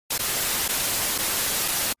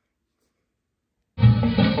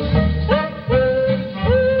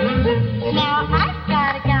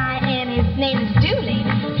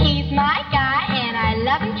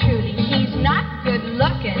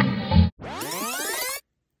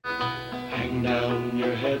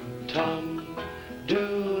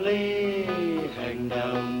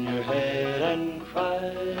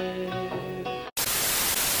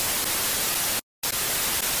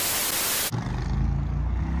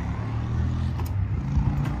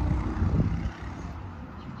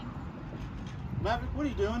What are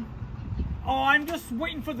you doing? Oh, I'm just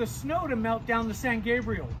waiting for the snow to melt down the San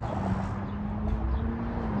Gabriel.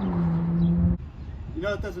 You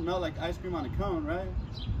know it doesn't melt like ice cream on a cone, right?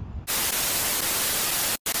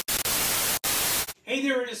 Hey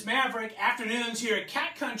there, it is Maverick. Afternoons here at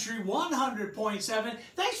Cat Country 100.7.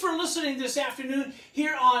 Thanks for listening this afternoon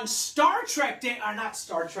here on Star Trek Day. Or not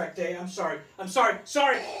Star Trek Day, I'm sorry.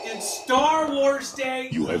 It's Star Wars Day.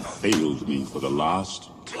 You have failed me for the last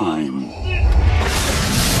time.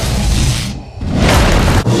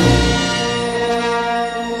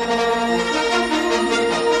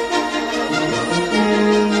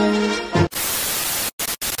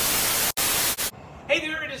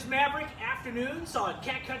 Maverick afternoons on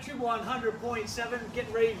Cat Country 100.7.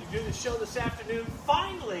 Getting ready to do the show this afternoon.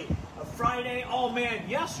 Finally, a Friday. Oh man,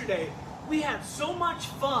 yesterday we had so much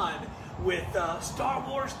fun with Star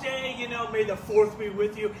Wars Day. You know, may the 4th be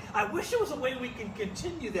with you. I wish there was a way we can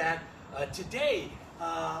continue that today.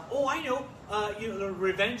 Oh, I know. You know, the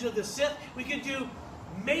Revenge of the Sith. We could do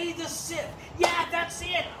May the Sith. Yeah, that's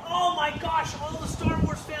it. Oh my gosh, all the Star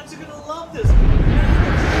Wars fans are gonna love this.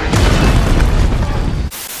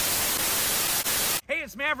 Hey,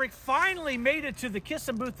 it's Maverick. Finally made it to the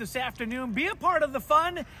Kissin booth this afternoon. Be a part of the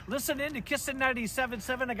fun. Listen in to Kissin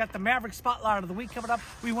 97.7. I got the Maverick Spotlight of the Week coming up.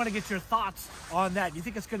 We want to get your thoughts on that. You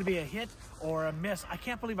think it's going to be a hit or a miss? I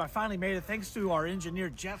can't believe I finally made it thanks to our engineer,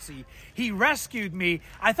 Jesse. He rescued me.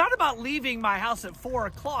 I thought about leaving my house at 4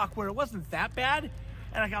 o'clock where it wasn't that bad.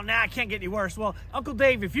 And I go, nah, I can't get any worse. Well, Uncle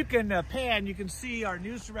Dave, if you can pan, you can see our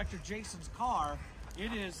news director, Jason's car.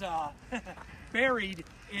 It is buried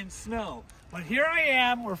in snow. But here I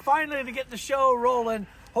am. We're finally going to get the show rolling.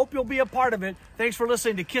 Hope you'll be a part of it. Thanks for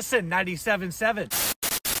listening to Kissin 97.7.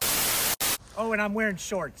 Oh, and I'm wearing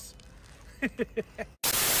shorts.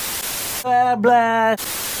 Blah, blah.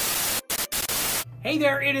 Hey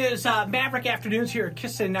there, it is Maverick Afternoons here at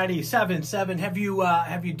Kissin 97.7. Have you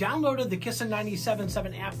downloaded the Kissin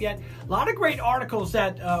 97.7 app yet? A lot of great articles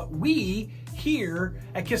that we here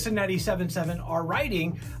at Kissin 97.7 are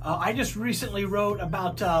writing. I just recently wrote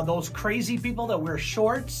about those crazy people that wear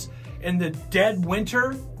shorts in the dead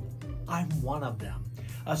winter. I'm one of them.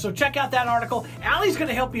 So check out that article. Allie's going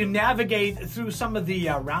to help you navigate through some of the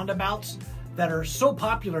roundabouts that are so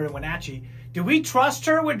popular in Wenatchee. Do we trust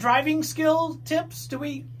her with driving skill tips? Do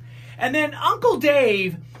we? And then Uncle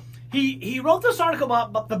Dave, he wrote this article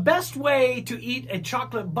about the best way to eat a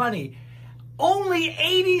chocolate bunny. Only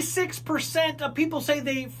 86% of people say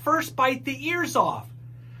they first bite the ears off.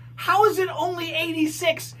 How is it only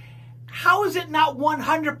 86? How is it not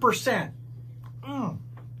 100%?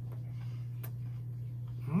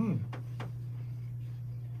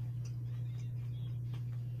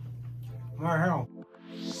 My hell.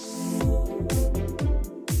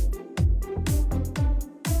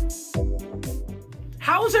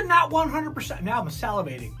 How is it not 100%? Now I'm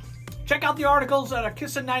salivating. Check out the articles at a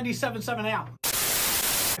Kissin 97.7 app.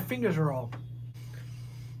 My fingers are all.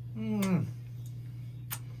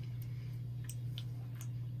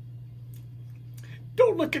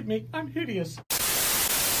 Don't look at me. I'm hideous.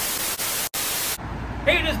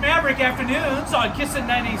 Hey, it is Maverick Afternoons on Kissin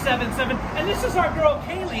 97.7. And this is our girl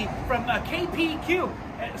Kaylee from KPQ.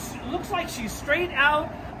 It looks like she's straight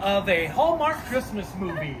out of a Hallmark Christmas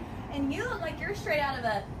movie. And you look like you're straight out of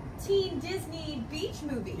a teen Disney beach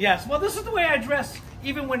movie. Yes, well, this is the way I dress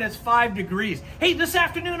even when it's 5 degrees. Hey, this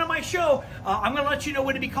afternoon on my show, I'm going to let you know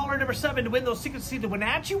when to be caller number 7 to win those tickets to see the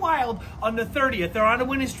Wenatchee Wild on the 30th. They're on a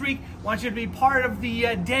winning streak. Want you to be part of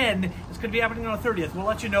the den. It's going to be happening on the 30th. We'll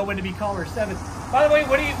let you know when to be caller 7. By the way,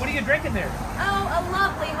 what are you drinking there? Oh, a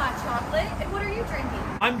lovely hot chocolate. And what are you drinking?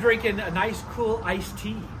 I'm drinking a nice, cool iced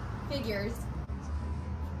tea. Figures.